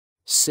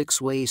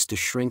6 ways to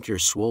shrink your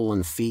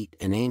swollen feet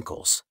and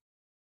ankles.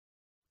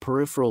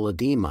 Peripheral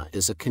edema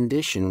is a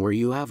condition where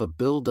you have a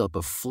buildup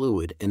of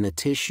fluid in the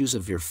tissues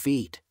of your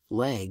feet,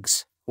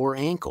 legs, or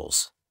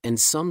ankles, and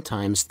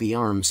sometimes the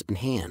arms and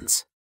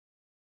hands.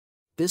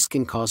 This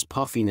can cause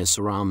puffiness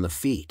around the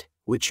feet,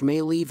 which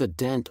may leave a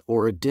dent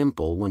or a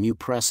dimple when you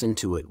press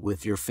into it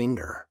with your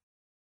finger.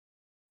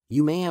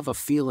 You may have a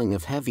feeling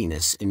of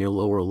heaviness in your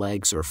lower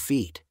legs or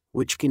feet,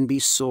 which can be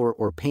sore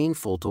or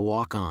painful to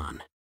walk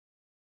on.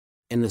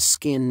 And the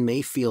skin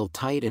may feel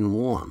tight and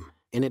warm,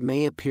 and it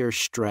may appear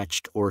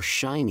stretched or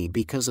shiny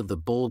because of the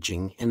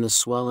bulging and the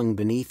swelling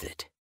beneath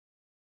it.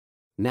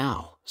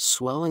 Now,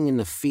 swelling in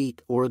the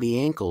feet or the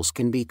ankles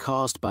can be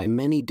caused by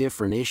many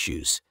different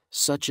issues,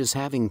 such as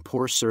having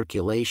poor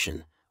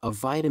circulation, a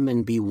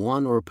vitamin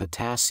B1 or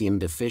potassium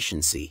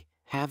deficiency,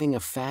 having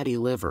a fatty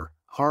liver,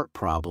 heart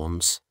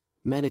problems,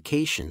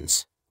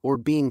 medications, or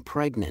being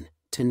pregnant,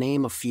 to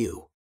name a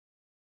few.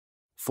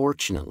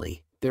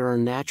 Fortunately, there are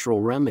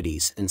natural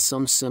remedies and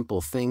some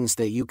simple things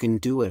that you can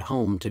do at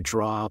home to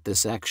draw out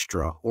this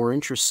extra or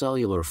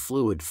intracellular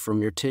fluid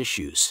from your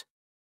tissues.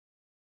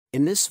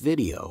 In this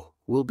video,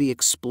 we'll be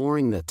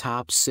exploring the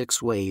top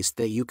 6 ways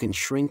that you can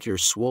shrink your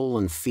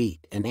swollen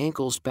feet and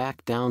ankles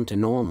back down to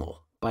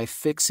normal by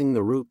fixing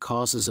the root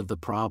causes of the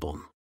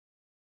problem.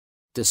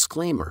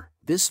 Disclaimer: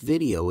 this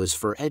video is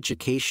for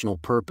educational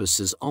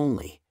purposes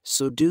only,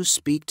 so do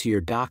speak to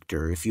your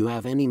doctor if you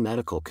have any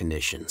medical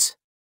conditions.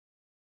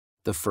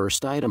 The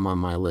first item on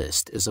my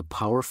list is a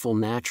powerful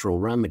natural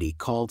remedy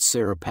called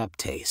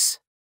serrapeptase.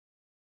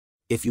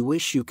 If you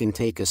wish, you can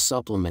take a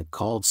supplement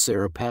called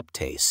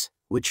serrapeptase,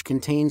 which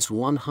contains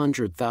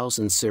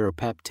 100,000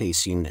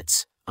 serrapeptase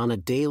units, on a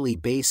daily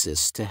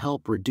basis to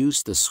help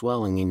reduce the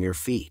swelling in your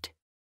feet.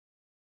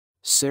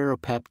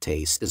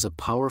 Serrapeptase is a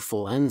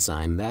powerful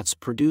enzyme that's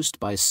produced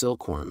by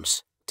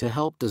silkworms, to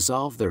help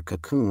dissolve their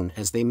cocoon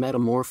as they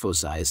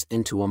metamorphosize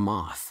into a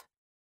moth.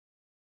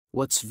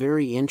 What's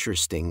very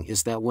interesting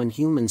is that when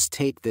humans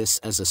take this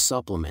as a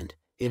supplement,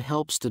 it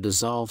helps to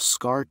dissolve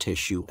scar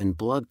tissue and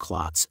blood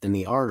clots in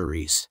the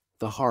arteries,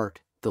 the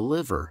heart, the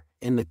liver,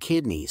 and the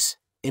kidneys,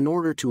 in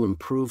order to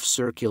improve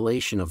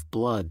circulation of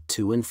blood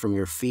to and from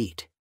your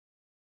feet.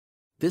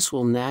 This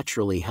will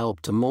naturally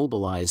help to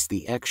mobilize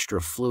the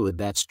extra fluid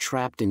that's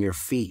trapped in your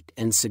feet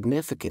and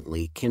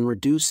significantly can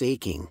reduce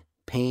aching,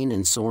 pain,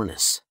 and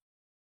soreness.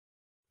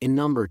 In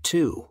number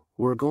 2,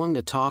 we're going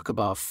to talk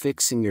about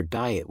fixing your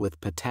diet with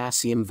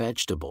potassium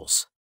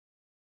vegetables.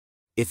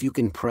 If you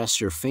can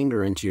press your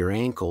finger into your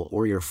ankle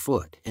or your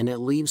foot and it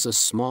leaves a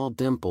small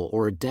dimple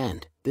or a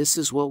dent, this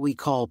is what we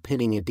call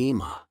pitting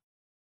edema.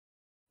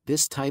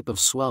 This type of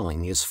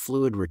swelling is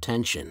fluid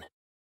retention,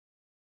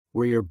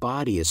 where your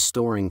body is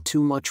storing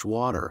too much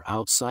water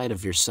outside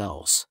of your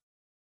cells.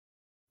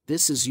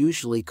 This is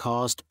usually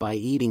caused by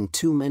eating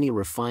too many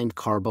refined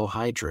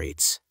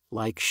carbohydrates,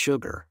 like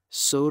sugar,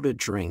 soda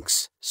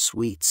drinks,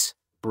 sweets,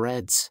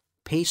 breads,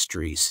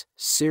 pastries,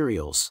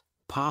 cereals,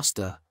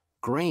 pasta,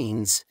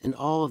 grains, and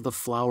all of the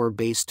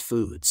flour-based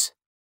foods.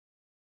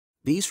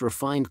 These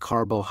refined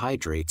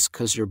carbohydrates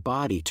cause your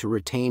body to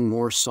retain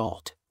more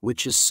salt,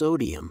 which is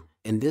sodium,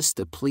 and this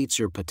depletes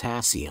your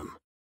potassium.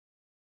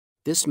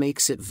 This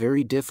makes it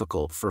very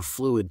difficult for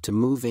fluid to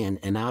move in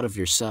and out of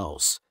your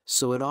cells,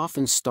 so it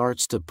often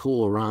starts to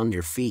pool around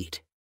your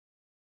feet.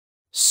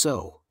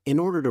 So, in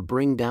order to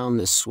bring down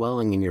this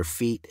swelling in your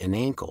feet and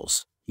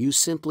ankles, you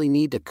simply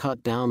need to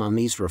cut down on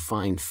these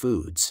refined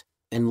foods,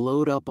 and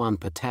load up on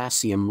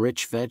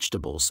potassium-rich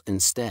vegetables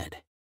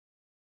instead.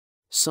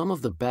 Some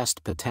of the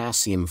best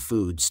potassium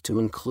foods to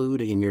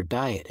include in your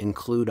diet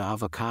include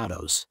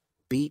avocados,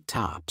 beet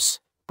tops,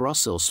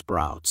 Brussels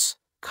sprouts,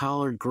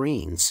 collard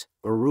greens,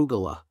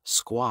 arugula,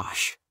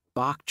 squash,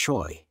 bok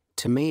choy,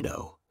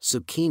 tomato,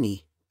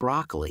 zucchini,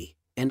 broccoli,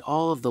 and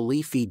all of the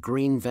leafy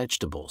green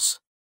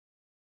vegetables.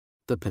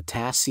 The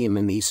potassium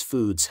in these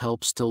foods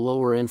helps to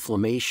lower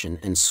inflammation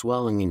and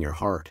swelling in your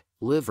heart,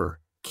 liver,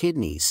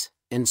 kidneys,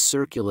 and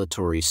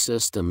circulatory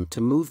system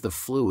to move the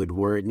fluid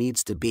where it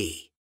needs to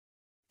be.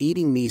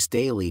 Eating these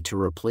daily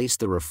to replace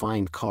the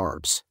refined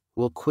carbs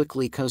will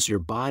quickly cause your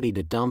body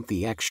to dump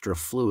the extra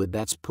fluid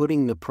that's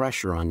putting the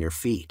pressure on your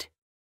feet.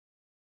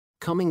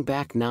 Coming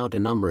back now to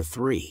number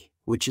 3,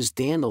 which is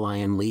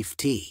dandelion leaf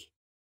tea.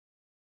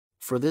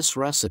 For this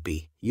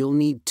recipe, you'll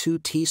need 2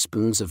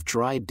 teaspoons of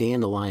dried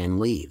dandelion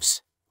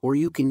leaves, or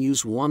you can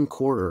use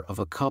 1/4 of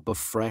a cup of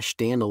fresh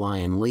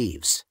dandelion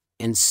leaves,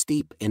 and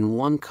steep in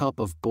 1 cup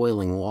of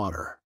boiling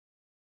water.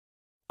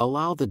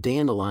 Allow the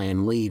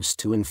dandelion leaves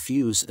to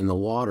infuse in the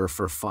water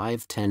for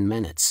 5–10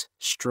 minutes,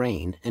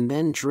 strain, and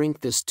then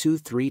drink this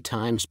 2–3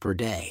 times per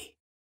day.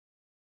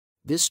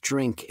 This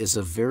drink is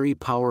a very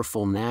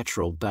powerful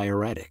natural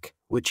diuretic,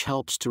 which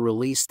helps to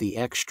release the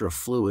extra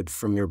fluid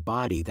from your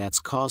body that's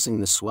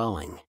causing the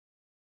swelling.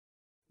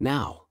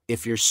 Now,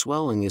 if your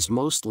swelling is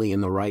mostly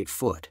in the right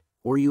foot,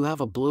 or you have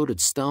a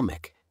bloated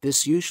stomach,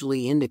 this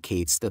usually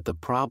indicates that the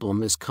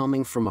problem is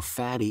coming from a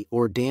fatty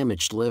or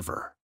damaged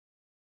liver.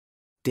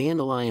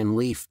 Dandelion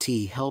leaf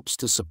tea helps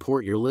to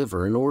support your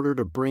liver in order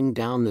to bring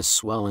down this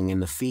swelling in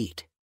the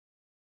feet.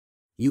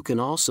 You can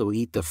also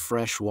eat the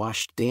fresh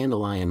washed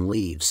dandelion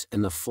leaves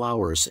and the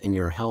flowers in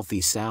your healthy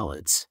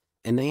salads,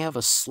 and they have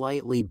a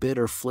slightly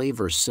bitter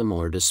flavor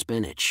similar to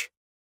spinach.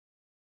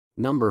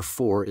 Number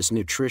 4 is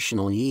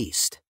nutritional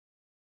yeast.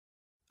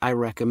 I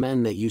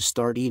recommend that you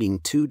start eating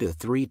 2 to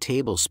 3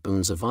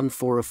 tablespoons of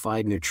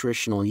unfortified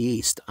nutritional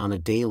yeast on a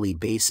daily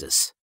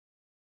basis.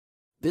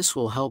 This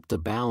will help to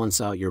balance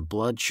out your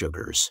blood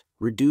sugars,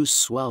 reduce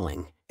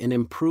swelling, and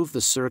improve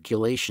the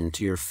circulation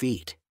to your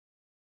feet.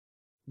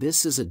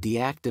 This is a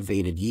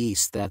deactivated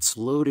yeast that's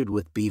loaded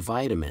with B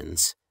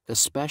vitamins,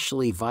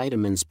 especially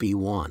vitamins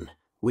B1,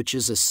 which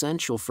is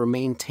essential for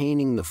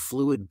maintaining the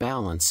fluid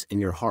balance in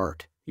your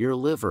heart, your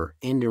liver,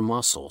 and your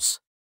muscles.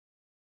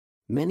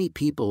 Many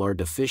people are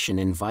deficient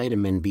in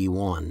vitamin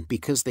B1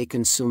 because they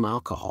consume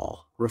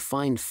alcohol,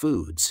 refined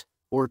foods,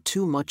 or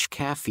too much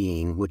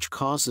caffeine, which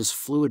causes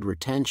fluid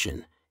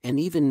retention and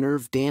even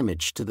nerve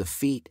damage to the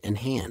feet and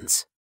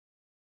hands.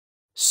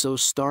 So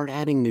start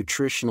adding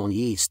nutritional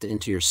yeast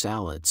into your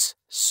salads,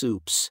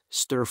 soups,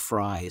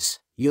 stir-fries,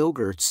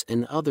 yogurts,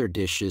 and other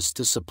dishes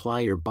to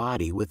supply your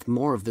body with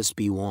more of this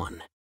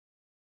B1.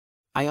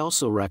 I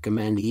also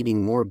recommend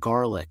eating more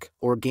garlic,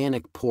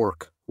 organic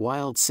pork,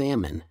 wild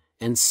salmon,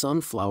 and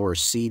sunflower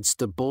seeds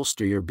to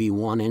bolster your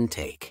B1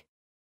 intake.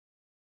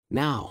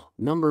 Now,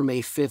 number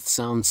 5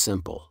 sounds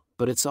simple,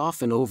 but it's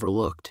often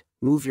overlooked: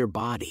 move your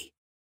body.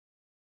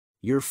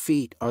 Your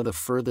feet are the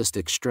furthest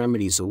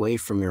extremities away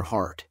from your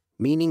heart,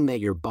 meaning that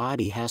your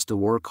body has to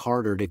work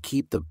harder to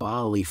keep the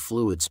bodily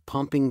fluids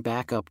pumping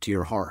back up to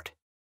your heart.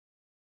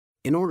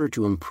 In order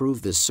to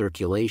improve this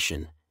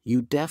circulation,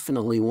 you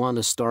definitely want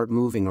to start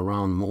moving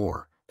around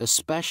more,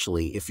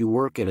 especially if you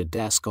work at a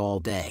desk all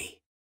day.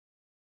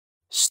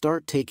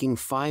 Start taking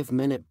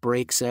 5-minute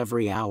breaks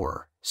every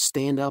hour,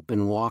 stand up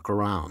and walk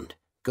around,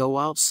 go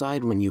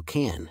outside when you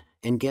can,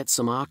 and get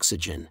some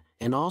oxygen.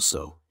 And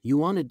also, you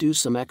want to do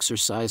some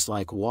exercise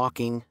like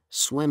walking,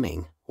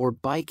 swimming, or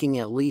biking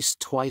at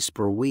least twice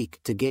per week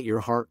to get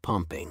your heart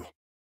pumping.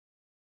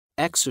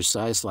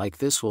 Exercise like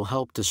this will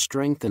help to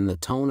strengthen the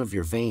tone of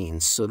your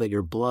veins so that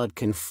your blood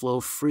can flow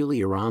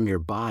freely around your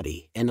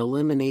body and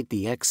eliminate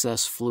the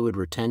excess fluid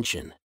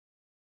retention.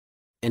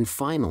 And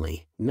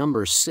finally,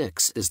 number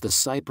 6 is the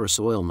cypress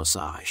oil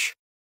massage.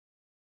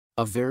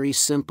 A very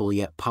simple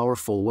yet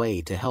powerful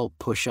way to help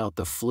push out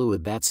the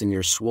fluid that's in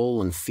your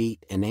swollen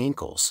feet and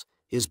ankles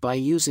is by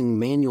using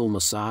manual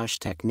massage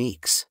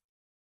techniques.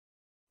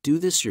 Do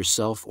this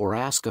yourself or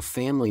ask a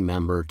family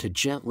member to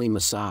gently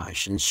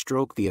massage and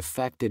stroke the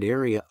affected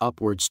area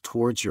upwards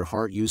towards your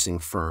heart using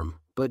firm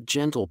but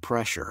gentle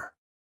pressure.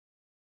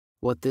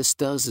 What this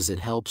does is it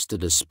helps to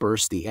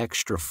disperse the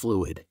extra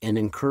fluid and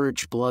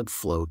encourage blood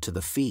flow to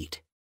the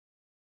feet.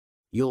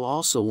 You'll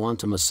also want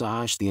to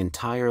massage the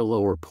entire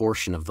lower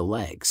portion of the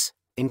legs,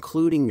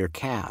 including your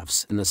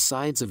calves and the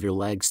sides of your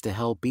legs, to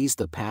help ease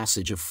the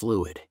passage of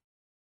fluid.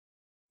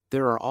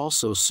 There are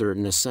also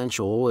certain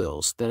essential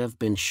oils that have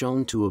been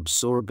shown to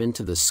absorb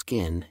into the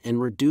skin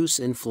and reduce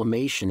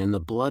inflammation in the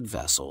blood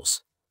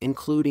vessels,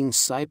 including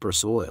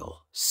cypress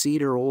oil,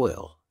 cedar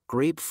oil,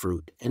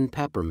 grapefruit, and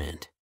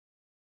peppermint.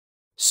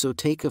 So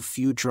take a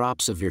few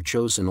drops of your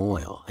chosen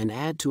oil and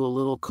add to a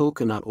little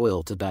coconut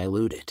oil to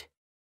dilute it.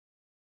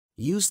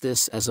 Use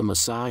this as a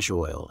massage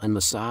oil and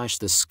massage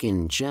the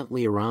skin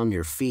gently around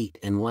your feet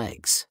and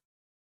legs.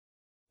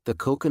 The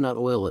coconut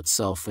oil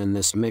itself in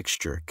this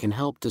mixture can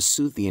help to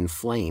soothe the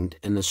inflamed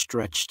and the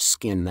stretched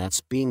skin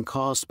that's being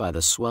caused by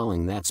the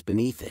swelling that's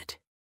beneath it.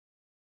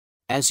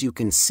 As you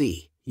can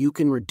see, you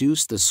can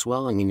reduce the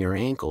swelling in your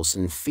ankles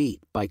and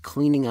feet by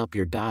cleaning up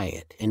your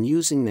diet and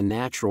using the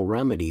natural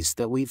remedies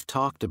that we've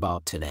talked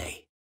about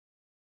today.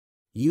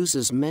 Use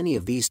as many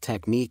of these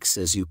techniques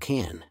as you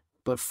can,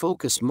 but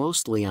focus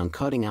mostly on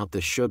cutting out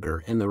the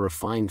sugar and the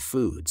refined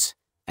foods,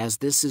 as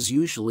this is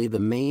usually the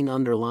main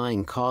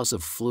underlying cause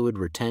of fluid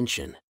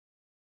retention.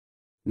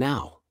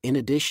 Now, in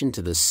addition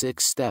to the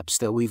 6 steps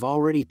that we've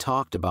already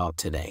talked about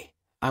today,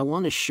 I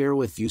want to share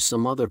with you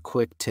some other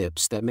quick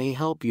tips that may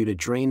help you to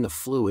drain the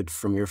fluid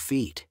from your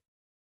feet.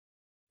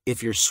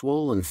 If your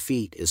swollen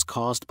feet is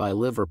caused by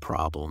liver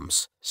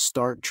problems,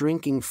 start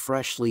drinking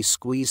freshly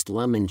squeezed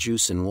lemon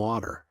juice and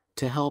water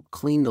to help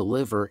clean the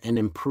liver and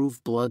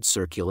improve blood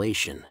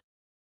circulation.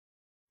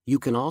 You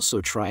can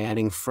also try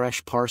adding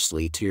fresh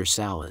parsley to your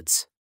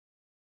salads.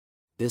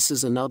 This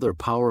is another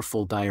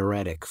powerful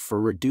diuretic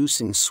for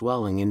reducing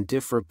swelling in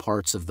different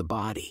parts of the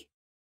body.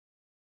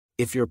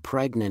 If you're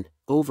pregnant,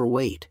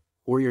 overweight,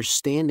 or you're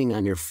standing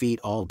on your feet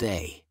all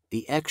day,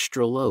 the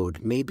extra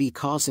load may be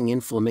causing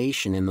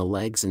inflammation in the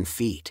legs and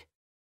feet.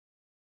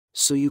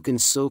 So you can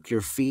soak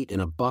your feet in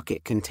a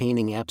bucket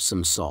containing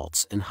Epsom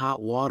salts and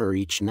hot water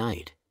each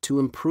night to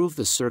improve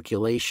the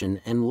circulation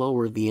and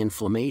lower the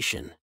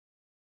inflammation.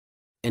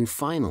 And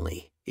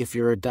finally, if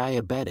you're a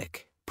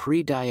diabetic,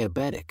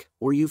 pre-diabetic,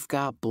 or you've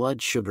got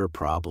blood sugar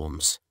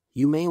problems,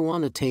 you may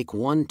want to take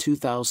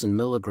 2,000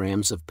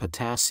 milligrams of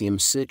potassium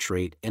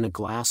citrate in a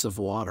glass of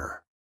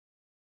water.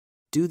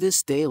 Do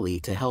this daily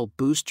to help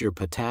boost your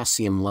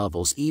potassium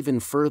levels even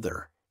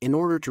further, in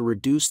order to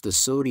reduce the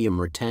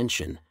sodium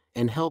retention,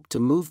 and help to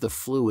move the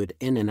fluid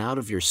in and out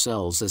of your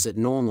cells as it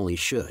normally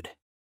should.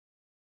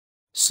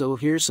 So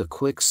here's a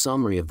quick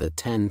summary of the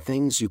 10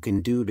 things you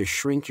can do to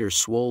shrink your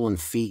swollen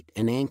feet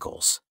and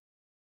ankles.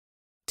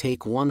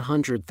 Take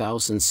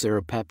 100,000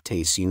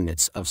 serapeptase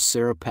units of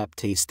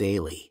serapeptase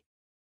daily.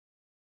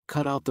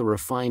 Cut out the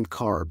refined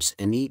carbs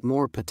and eat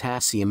more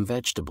potassium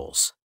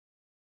vegetables.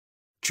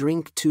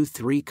 Drink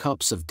 2-3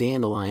 cups of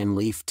dandelion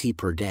leaf tea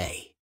per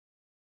day.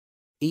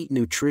 Eat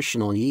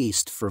nutritional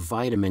yeast for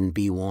vitamin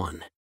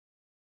B1.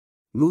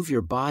 Move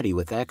your body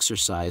with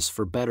exercise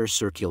for better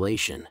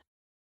circulation.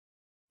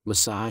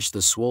 Massage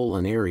the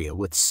swollen area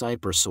with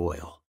cypress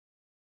oil.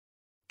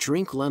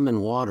 Drink lemon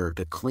water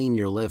to clean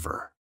your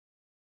liver.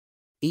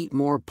 Eat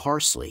more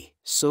parsley,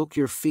 soak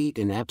your feet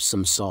in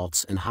Epsom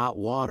salts and hot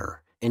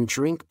water, and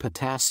drink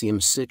potassium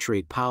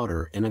citrate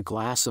powder in a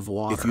glass of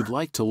water. If you'd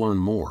like to learn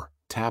more,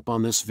 tap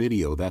on this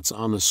video that's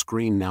on the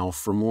screen now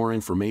for more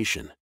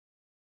information.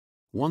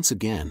 Once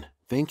again,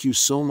 thank you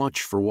so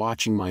much for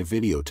watching my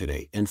video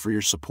today and for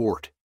your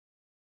support.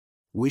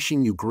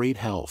 Wishing you great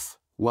health,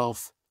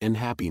 wealth, and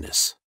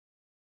happiness.